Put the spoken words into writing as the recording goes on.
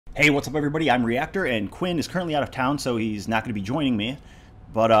Hey, what's up, everybody? I'm Reactor, and Quinn is currently out of town, so he's not going to be joining me.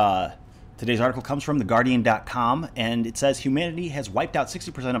 But today's article comes from TheGuardian.com, and it says humanity has wiped out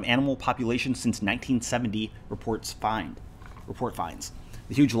 60% of animal population since 1970. Report finds.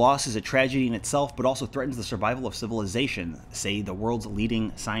 The huge loss is a tragedy in itself, but also threatens the survival of civilization, say the world's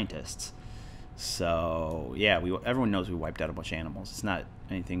leading scientists. So yeah, everyone knows we wiped out a bunch of animals. It's not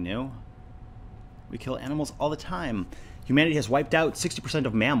anything new. We kill animals all the time. Humanity has wiped out 60%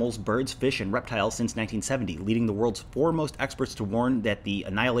 of mammals, birds, fish, and reptiles since 1970, leading the world's foremost experts to warn that the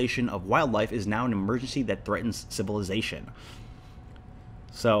annihilation of wildlife is now an emergency that threatens civilization.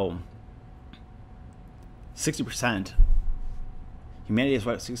 So, 60%. Humanity has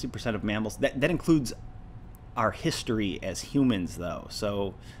wiped 60% of mammals. That includes our history as humans, though.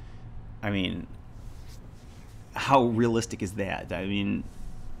 So, I mean, how realistic is that? I mean,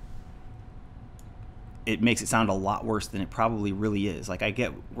 it makes it sound a lot worse than it probably really is. Like, I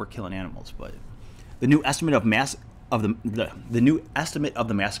get we're killing animals, but the new estimate of the new estimate of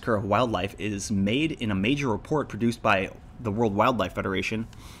the massacre of wildlife is made in a major report produced by the World Wildlife Federation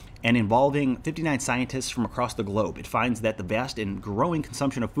and involving 59 scientists from across the globe. It finds that the vast and growing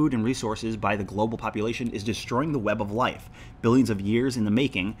consumption of food and resources by the global population is destroying the web of life, billions of years in the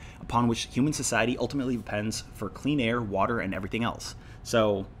making, upon which human society ultimately depends for clean air, water, and everything else.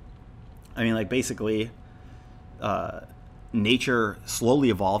 So, I mean, like, basically, nature slowly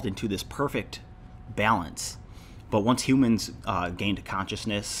evolved into this perfect balance. But once humans gained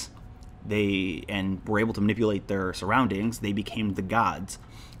consciousness, and were able to manipulate their surroundings, they became the gods.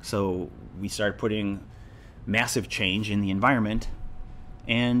 So we started putting massive change in the environment,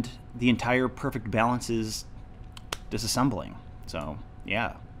 and the entire perfect balance is disassembling. So,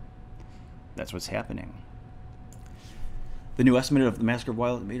 yeah, that's what's happening. The new estimate of the massacre of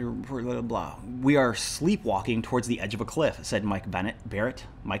wild report, blah, blah, blah. We are sleepwalking towards the edge of a cliff, said Mike Barrett,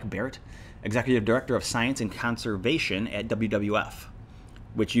 Executive Director of Science and Conservation at WWF,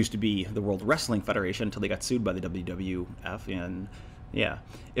 which used to be the World Wrestling Federation until they got sued by the WWF. And yeah,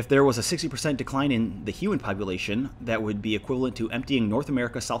 if there was a 60% decline in the human population, that would be equivalent to emptying North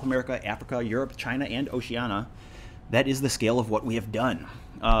America, South America, Africa, Europe, China, and Oceania. That is the scale of what we have done.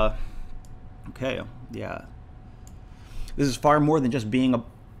 Okay, yeah. This is far more than just being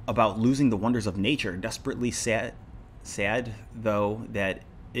about losing the wonders of nature. Desperately sad though that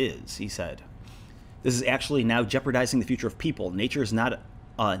is, he said. This is actually now jeopardizing the future of people. Nature is not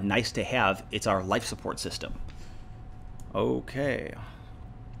nice to have, it's our life support system. Okay.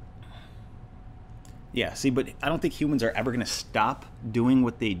 Yeah, see, but I don't think humans are ever going to stop doing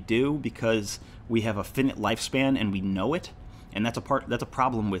what they do because we have a finite lifespan and we know it. And that's a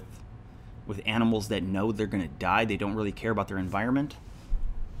problem with animals that know they're going to die. They don't really care about their environment.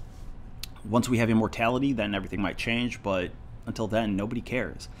 Once we have immortality, then everything might change, but until then, nobody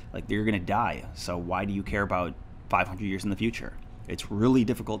cares. Like, they're going to die, so why do you care about 500 years in the future? It's really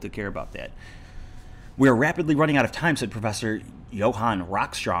difficult to care about that. We are rapidly running out of time, said Professor Johann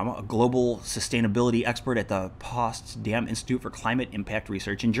Rockstrom, a global sustainability expert at the Potsdam Institute for Climate Impact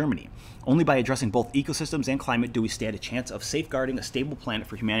Research in Germany. Only by addressing both ecosystems and climate do we stand a chance of safeguarding a stable planet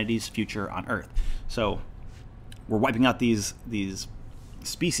for humanity's future on Earth. So we're wiping out these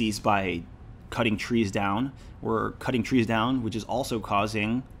species by cutting trees down. We're cutting trees down, which is also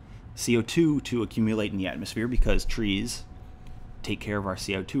causing CO2 to accumulate in the atmosphere because trees take care of our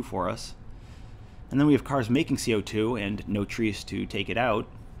CO2 for us. And then we have cars making CO2 and no trees to take it out.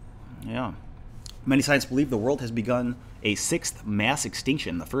 Yeah. Many scientists believe the world has begun a sixth mass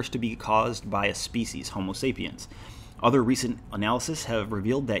extinction, the first to be caused by a species, Homo sapiens. Other recent analysis have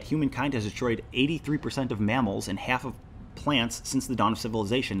revealed that humankind has destroyed 83% of mammals and half of plants since the dawn of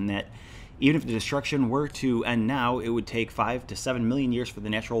civilization, and that even if the destruction were to end now, it would take 5 to 7 million years for the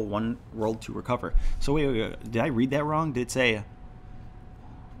natural world to recover. So wait, did I read that wrong? Did it say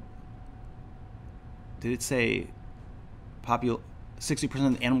 60%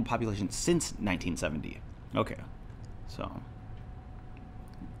 of the animal population since 1970? Okay, so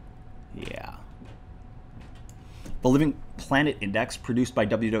yeah. The Living Planet Index, produced for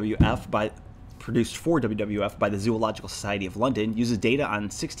WWF by the Zoological Society of London, uses data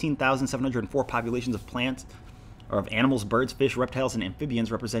on 16,704 populations of plants, or of animals, birds, fish, reptiles, and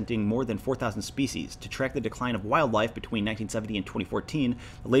amphibians representing more than 4,000 species. To track the decline of wildlife between 1970 and 2014,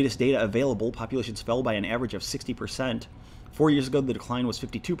 the latest data available, populations fell by an average of 60%. 4 years ago, the decline was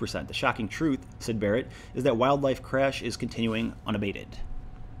 52%. The shocking truth, said Barrett, is that wildlife crash is continuing unabated.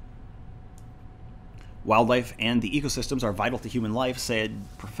 Wildlife and the ecosystems are vital to human life, said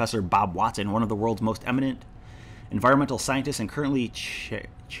Professor Bob Watson, one of the world's most eminent environmental scientist and currently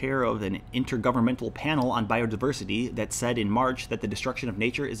chair of an intergovernmental panel on biodiversity that said in March that the destruction of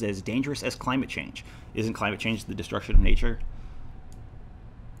nature is as dangerous as climate change. Isn't climate change the destruction of nature?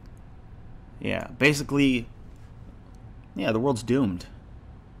 Yeah, basically, yeah, the world's doomed.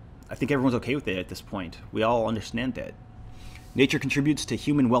 I think everyone's okay with it at this point. We all understand that. Nature contributes to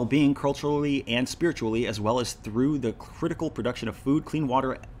human well-being culturally and spiritually, as well as through the critical production of food, clean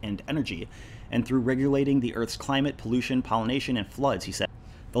water, and energy, and through regulating the Earth's climate, pollution, pollination, and floods, he said.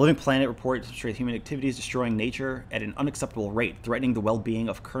 The Living Planet report demonstrates human activities destroying nature at an unacceptable rate, threatening the well-being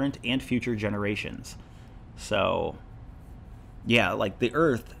of current and future generations. So, yeah, like the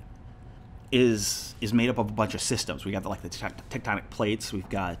Earth is made up of a bunch of systems. We got like the tectonic plates, we've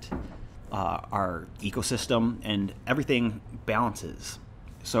got our ecosystem, and everything balances.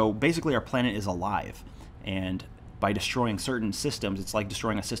 So basically our planet is alive, and by destroying certain systems, it's like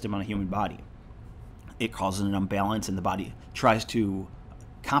destroying a system on a human body. It causes an imbalance, and the body tries to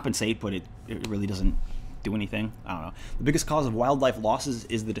compensate, but it really doesn't do anything. I don't know. The biggest cause of wildlife losses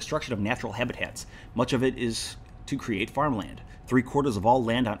is the destruction of natural habitats. Much of it is to create farmland. 3/4 of all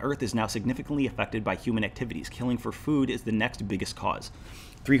land on Earth is now significantly affected by human activities. Killing for food is the next biggest cause.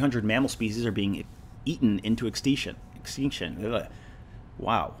 300 mammal species are being eaten into extinction. Ugh.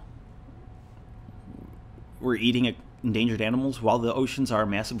 Wow. We're eating endangered animals while the oceans are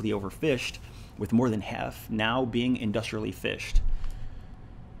massively overfished, with more than half now being industrially fished.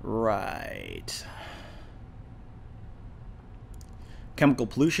 Right. Chemical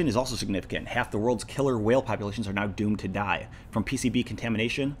pollution is also significant. Half the world's killer whale populations are now doomed to die from PCB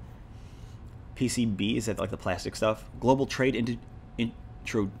contamination. PCB, is that like the plastic stuff? Global trade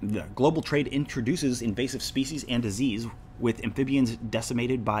introduces invasive species and disease, with amphibians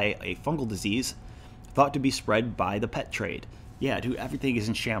decimated by a fungal disease thought to be spread by the pet trade. Yeah, dude, everything is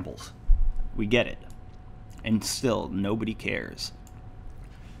in shambles. We get it. And still, nobody cares.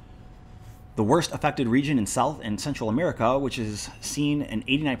 The worst affected region in South and Central America, which has seen an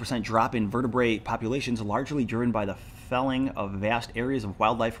 89% drop in vertebrate populations, largely driven by the felling of vast areas of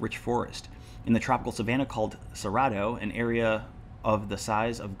wildlife-rich forest. In the tropical savanna called Cerrado, an area of the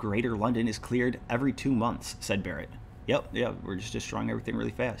size of Greater London is cleared every 2 months, said Barrett. Yep, we're just destroying everything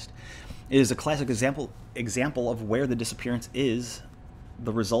really fast. It is a classic example of where the disappearance is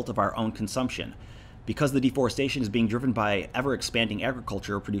the result of our own consumption. Because the deforestation is being driven by ever-expanding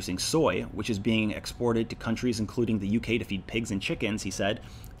agriculture producing soy, which is being exported to countries including the UK to feed pigs and chickens, he said,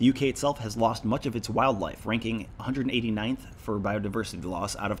 the UK itself has lost much of its wildlife, ranking 189th for biodiversity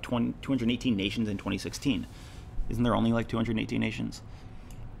loss out of 218 nations in 2016. Isn't there only like 218 nations?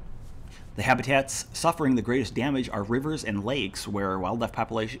 The habitats suffering the greatest damage are rivers and lakes, where wildlife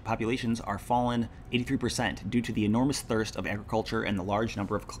populations are fallen 83% due to the enormous thirst of agriculture and the large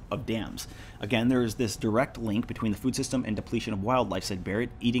number of dams. Again, there is this direct link between the food system and depletion of wildlife, said Barrett.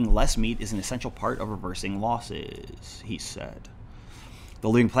 Eating less meat is an essential part of reversing losses, he said. The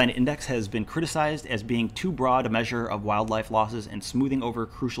Living Planet Index has been criticized as being too broad a measure of wildlife losses and smoothing over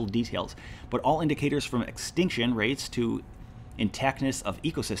crucial details, but all indicators from extinction rates to intactness of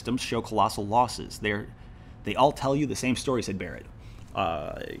ecosystems show colossal losses. They all tell you the same story, said Barrett.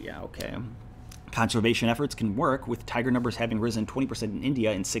 Yeah, okay. Conservation efforts can work, with tiger numbers having risen 20% in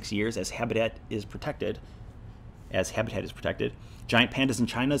India in 6 years as habitat is protected. Giant pandas in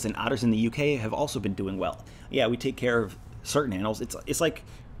China and otters in the UK have also been doing well. Yeah, we take care of certain animals. It's like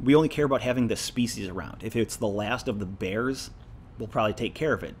we only care about having the species around. If it's the last of the bears, we'll probably take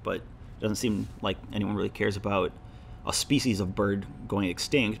care of it, but it doesn't seem like anyone really cares about a species of bird going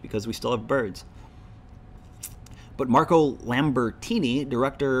extinct because we still have birds. But Marco Lambertini,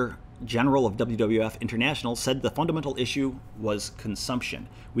 Director General of WWF International, said the fundamental issue was consumption.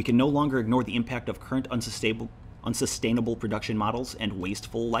 We can no longer ignore the impact of current unsustainable production models and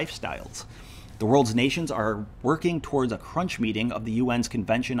wasteful lifestyles. The world's nations are working towards a crunch meeting of the UN's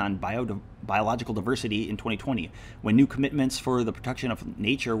Convention on Biological Diversity in 2020, when new commitments for the protection of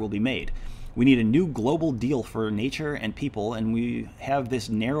nature will be made. We need a new global deal for nature and people, and we have this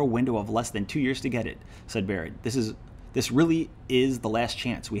narrow window of less than 2 years to get it, said Barrett. This really is the last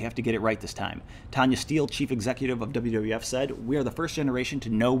chance. We have to get it right this time. Tanya Steele, chief executive of WWF, said, "We are the first generation to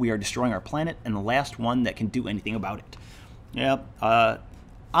know we are destroying our planet and the last one that can do anything about it." Yeah,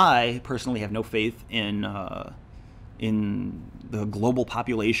 I personally have no faith in the global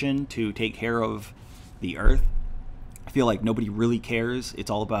population to take care of the Earth. I feel like nobody really cares. It's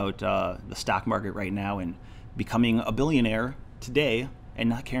all about the stock market right now and becoming a billionaire today and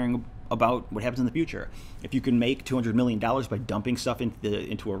not caring about what happens in the future. If you can make $200 million by dumping stuff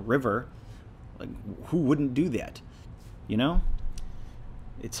into a river, like, who wouldn't do that? You know?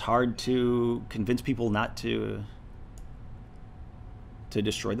 It's hard to convince people not to to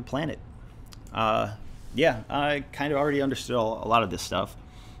destroy the planet. Yeah, I kind of already understood a lot of this stuff.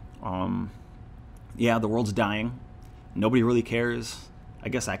 Yeah, the world's dying. Nobody really cares. I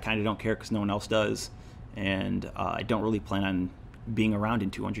guess I kind of don't care because no one else does. And I don't really plan on being around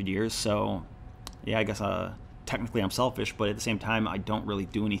in 200 years. So, yeah, I guess technically I'm selfish, but at the same time, I don't really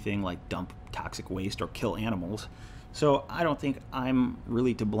do anything like dump toxic waste or kill animals. So I don't think I'm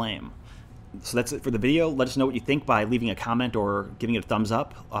really to blame. So that's it for the video. Let us know what you think by leaving a comment or giving it a thumbs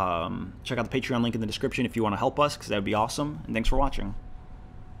up. Check out the Patreon link in the description if you want to help us, because that would be awesome. And thanks for watching.